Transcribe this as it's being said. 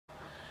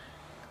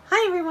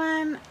Hi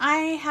everyone, I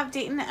have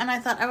Dayton and I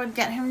thought I would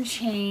get him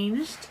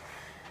changed.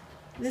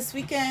 This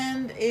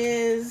weekend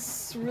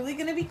is really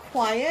going to be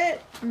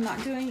quiet. I'm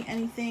not doing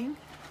anything.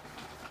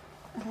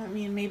 I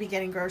mean, maybe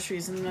getting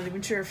groceries. I'm not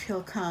even sure if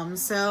he'll come.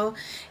 So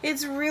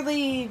it's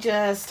really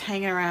just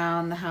hanging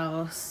around the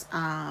house.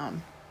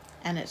 And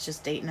it's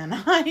just Dayton and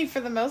I for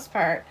the most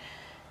part.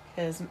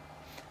 Because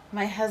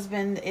my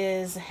husband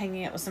is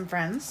hanging out with some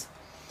friends.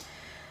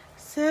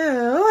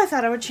 So I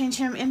thought I would change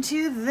him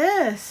into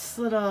this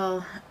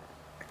little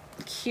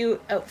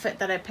cute outfit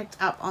that I picked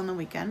up on the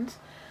weekend.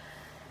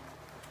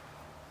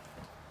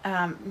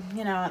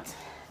 You know, it's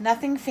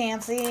nothing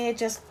fancy,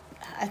 just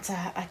it's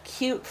a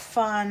cute,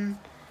 fun,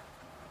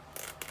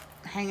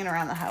 hanging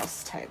around the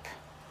house type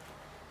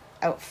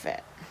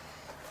outfit.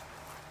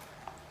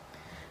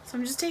 So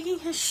I'm just taking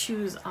his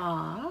shoes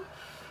off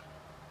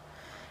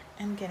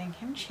and getting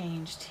him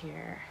changed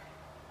here.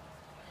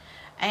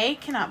 I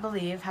cannot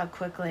believe how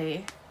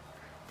quickly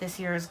this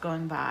year is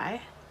going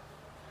by.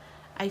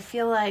 I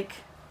feel like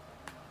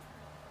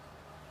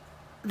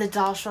the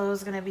doll show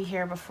is going to be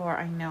here before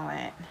I know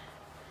it.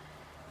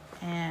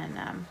 And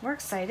we're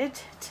excited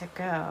to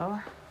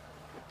go.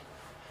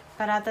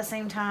 But at the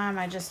same time,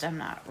 I'm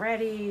not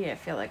ready. I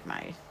feel like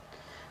my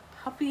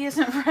puppy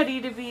isn't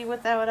ready to be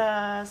without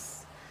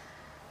us.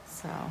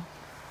 So,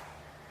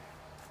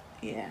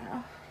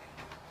 yeah.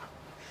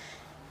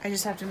 I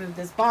just have to move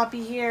this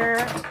boppy here.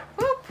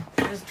 Whoop!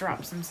 Just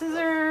drop some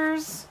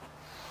scissors.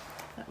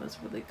 That was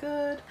really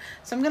good.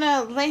 So I'm going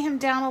to lay him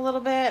down a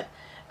little bit.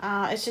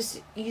 It's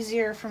just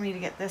easier for me to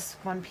get this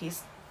one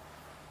piece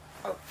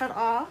outfit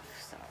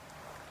off.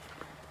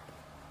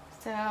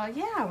 So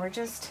yeah, we're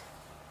just,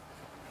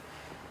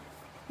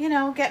 you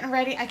know, getting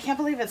ready. I can't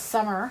believe it's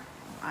summer.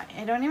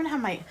 I don't even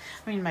have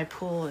my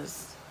pool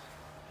is,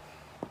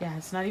 yeah,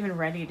 it's not even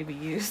ready to be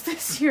used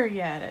this year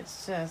yet.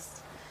 It's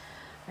just,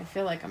 I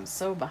feel like I'm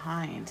so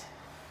behind.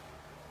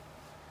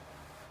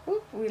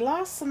 Oop, we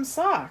lost some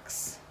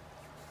socks.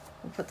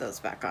 We'll put those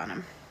back on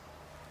him.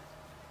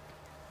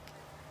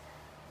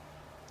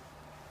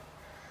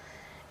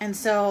 And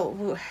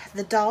so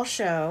the doll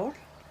show,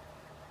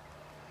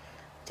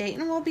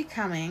 Dayton will be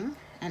coming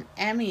and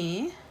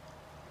Emmy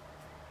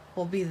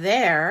will be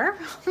there.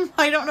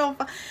 I don't know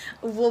if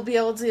we'll be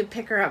able to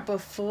pick her up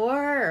before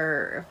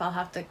or if I'll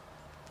have to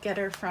get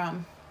her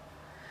from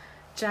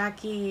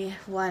Jackie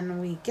when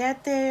we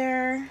get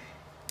there.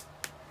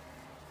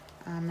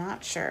 I'm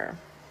not sure.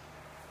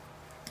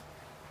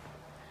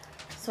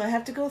 So I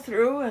have to go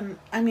through and,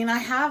 I mean,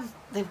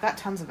 they've got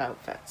tons of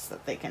outfits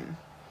that they can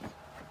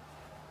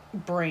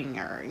bring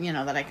or, you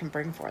know, that I can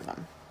bring for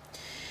them.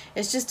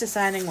 It's just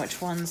deciding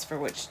which ones for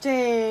which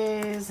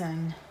days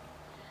and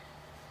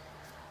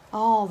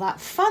all that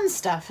fun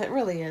stuff. It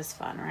really is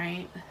fun,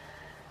 right?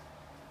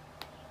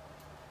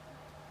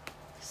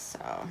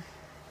 So,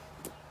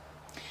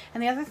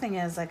 and the other thing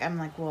is, like, I'm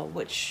like, well,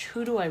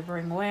 who do I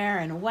bring where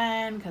and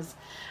when? Because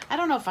I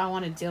don't know if I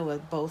want to deal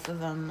with both of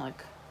them,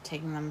 like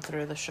taking them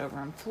through the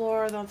showroom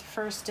floor the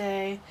first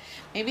day,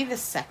 maybe the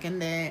second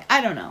day.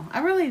 I don't know.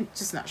 I'm really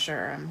just not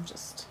sure. I'm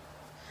just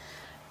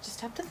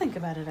have to think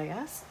about it, I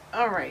guess.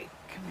 All right,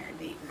 come here,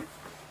 Dayton.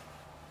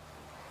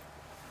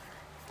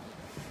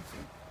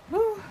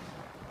 Woo!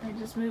 I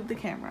just moved the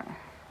camera.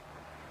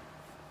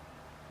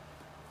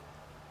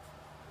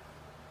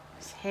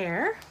 His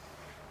hair.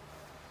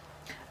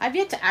 I've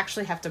yet to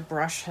actually have to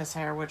brush his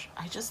hair, which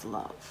I just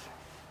love.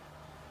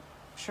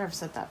 I'm sure I've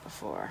said that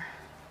before.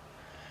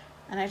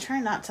 And I try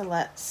not to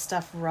let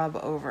stuff rub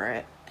over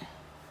it.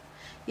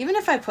 Even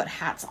if I put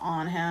hats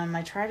on him,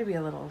 I try to be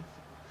a little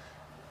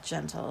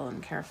gentle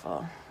and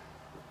careful.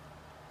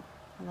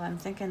 Although I'm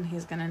thinking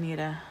he's gonna need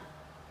a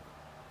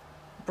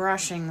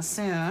brushing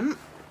soon.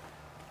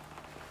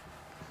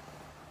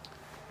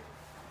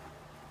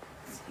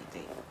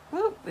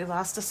 Whoop, we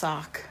lost a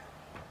sock.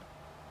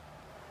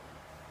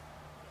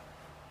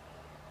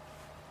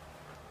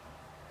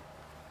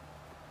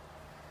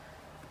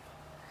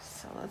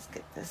 So let's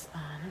get this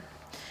on.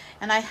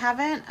 And I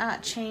haven't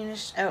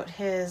changed out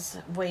his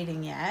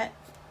weighting yet.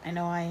 I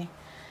know I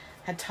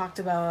had talked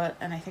about,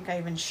 and I think I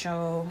even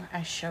showed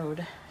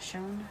the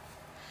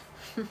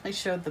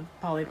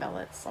poly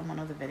pellets on one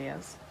of the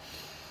videos.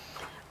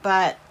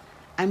 But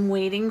I'm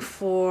waiting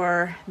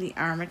for the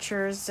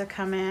armatures to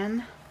come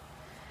in,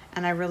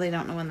 and I really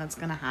don't know when that's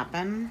gonna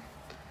happen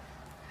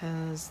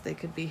because they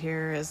could be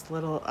here as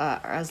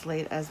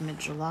late as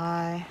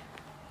mid-July.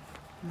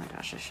 Oh my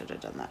gosh, I should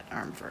have done that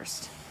arm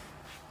first.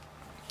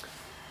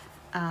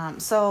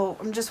 So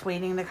I'm just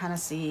waiting to kind of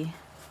see.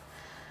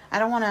 I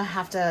don't want to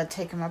have to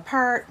take them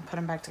apart, put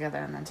them back together,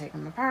 and then take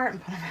them apart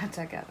and put them back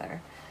together.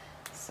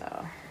 So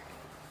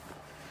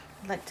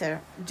I'd like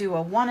to do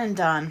a one and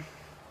done.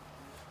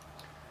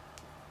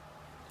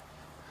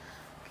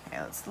 Okay,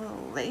 let's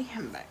lay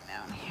him back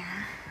down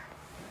here.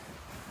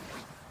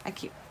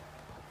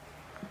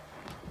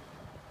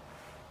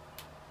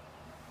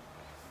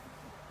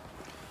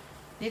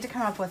 Need to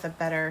come up with a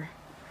better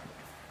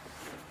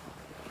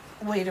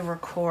way to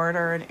record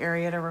or an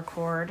area to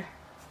record.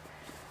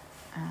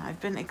 I've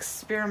been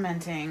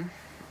experimenting,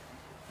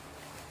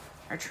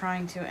 or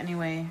trying to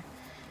anyway,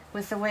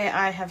 with the way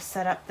I have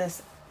set up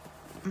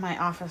my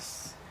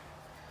office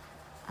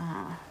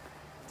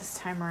this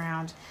time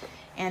around.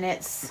 And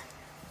it's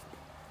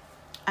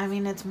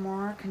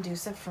more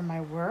conducive for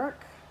my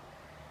work,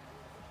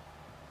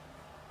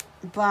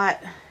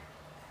 but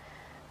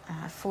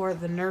for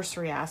the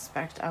nursery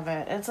aspect of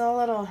it, it's a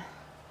little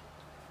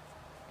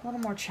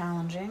more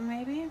challenging,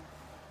 maybe.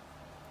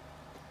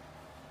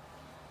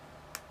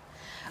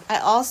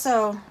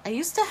 I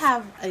used to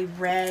have a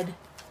red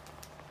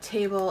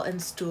table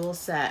and stool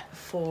set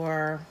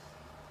for,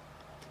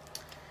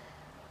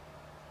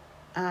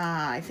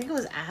 I think it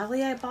was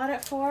Allie I bought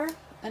it for,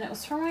 and it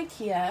was from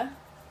IKEA.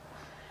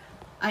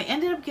 I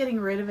ended up getting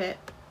rid of it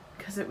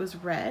because it was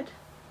red,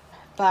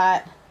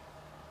 but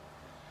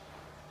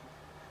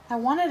I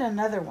wanted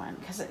another one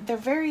because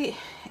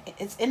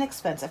it's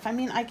inexpensive. I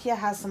mean, IKEA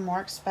has some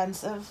more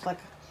expensive, like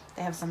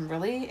they have some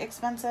really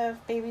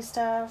expensive baby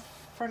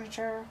stuff,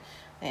 furniture,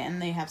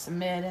 and they have some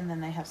mid, and then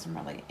they have some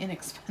really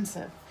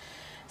inexpensive.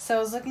 So I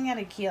was looking at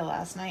IKEA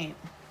last night,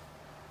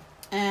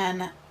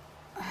 and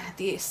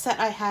the set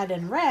I had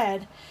in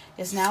red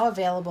is now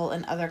available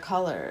in other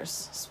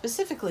colors,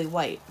 specifically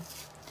white.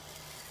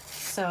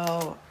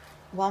 So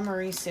while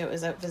Mauricio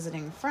is out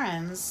visiting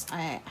friends,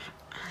 I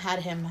had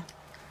him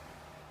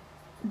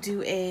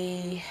do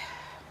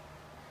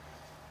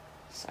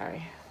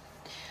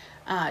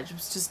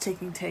just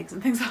taking tags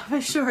and things off my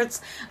shorts.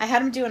 I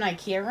had him do an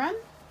IKEA run.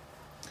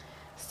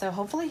 So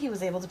hopefully he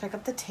was able to pick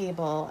up the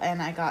table,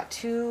 and I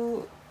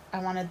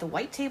wanted the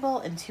white table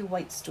and 2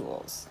 white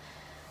stools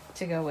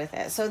to go with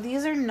it. So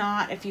these are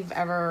not, if you've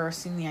ever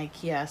seen the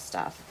IKEA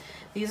stuff,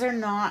 these are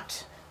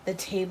not the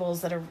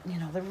tables that are,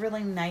 the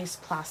really nice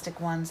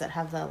plastic ones that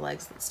have the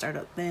legs that start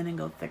out thin and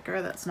go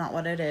thicker. That's not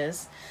what it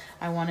is.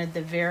 I wanted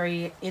the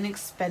very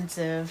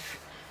inexpensive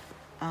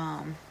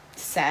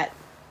set.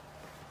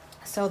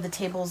 So the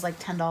table's like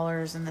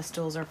 $10 and the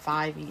stools are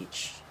 $5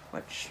 each,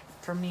 which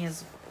for me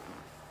is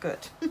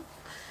good.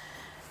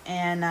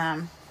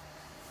 And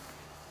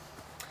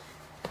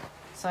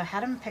so I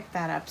had him pick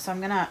that up. So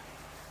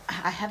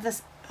I have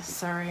this,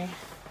 sorry.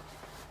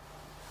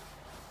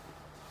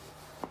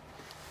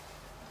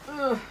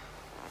 Ugh.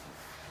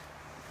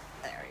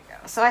 There we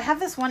go. So I have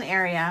this one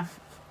area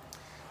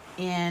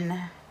in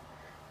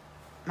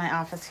my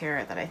office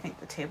here that I think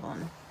the table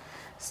and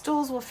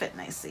stools will fit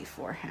nicely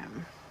for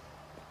him.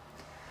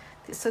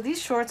 So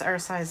these shorts are a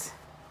size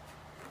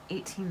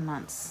 18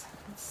 months.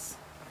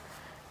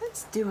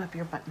 Let's do up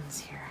your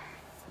buttons here,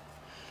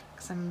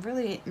 because I'm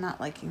really not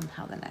liking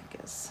how the neck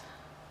is.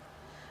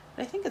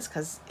 But I think it's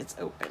because it's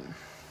open.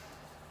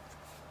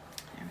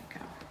 There we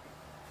go.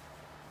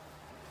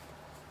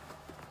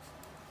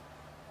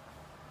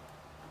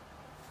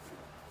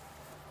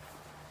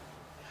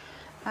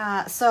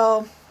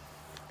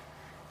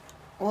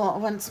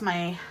 Once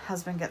my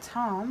husband gets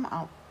home,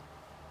 I'll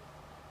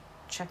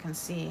check and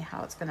see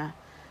how it's gonna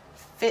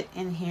fit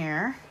in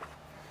here,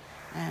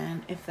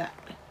 and if that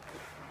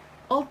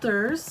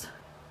alters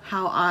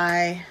how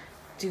I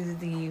do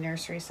the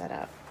nursery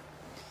setup.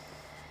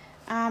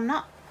 I'm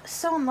not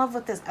so in love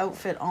with this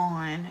outfit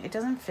on. It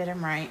doesn't fit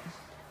him right,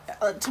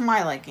 to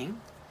my liking.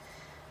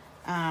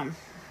 I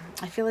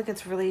feel like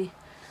it's really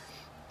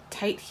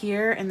tight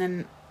here and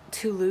then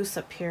too loose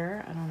up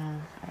here. I don't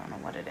know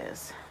what it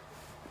is.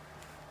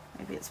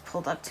 Maybe it's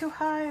pulled up too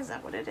high. Is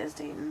that what it is,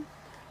 Dayton?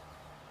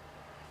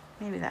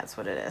 Maybe that's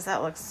what it is.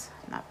 That looks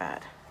not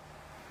bad.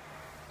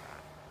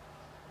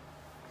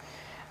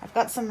 I've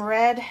got some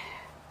red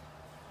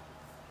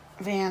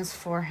Vans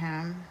for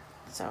him,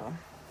 so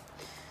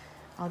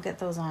I'll get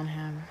those on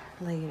him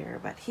later.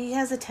 But he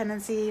has a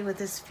tendency with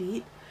his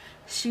feet,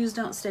 shoes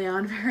don't stay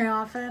on very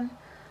often,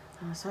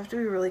 so I have to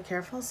be really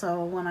careful.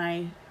 So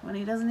when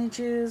he doesn't need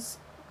shoes,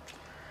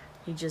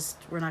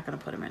 we're not going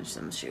to put him in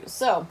some shoes.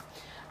 So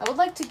I would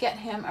like to get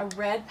him a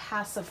red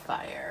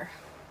pacifier.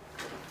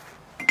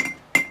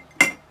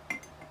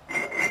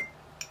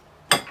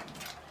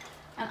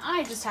 And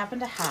I just happen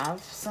to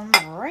have some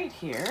right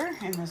here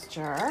in this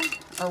jar,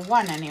 or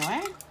one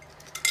anyway,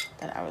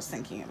 that I was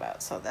thinking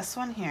about. So this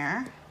one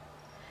here,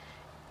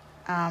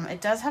 it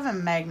does have a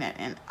magnet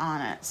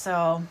on it.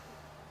 So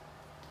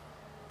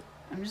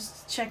I'm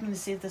just checking to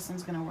see if this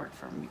one's going to work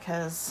for me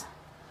because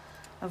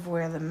of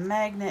where the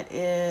magnet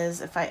is.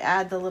 If I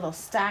add the little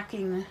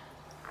stacking,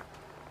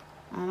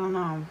 I don't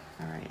know.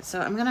 All right,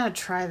 so I'm going to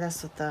try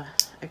this with the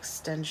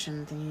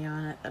extension thingy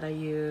on it that I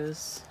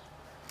use.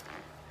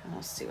 And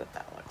we'll see what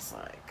that looks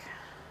like.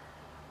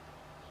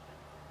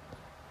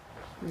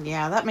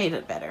 Yeah, that made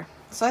it better.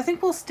 So I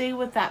think we'll stay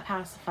with that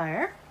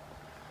pacifier.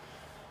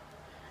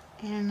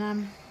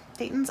 And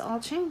Dayton's all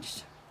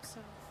changed. So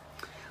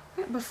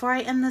before I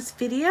end this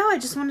video, I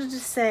just wanted to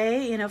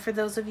say, for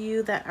those of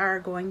you that are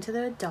going to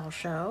the doll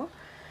show,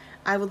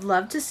 I would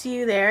love to see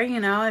you there.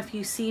 If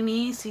you see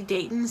me, see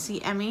Dayton,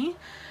 see Emmy,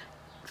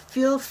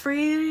 feel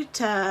free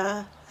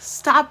to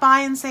stop by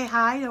and say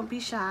hi. Don't be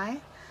shy.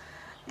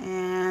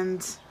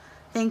 And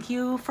thank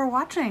you for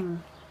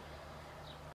watching.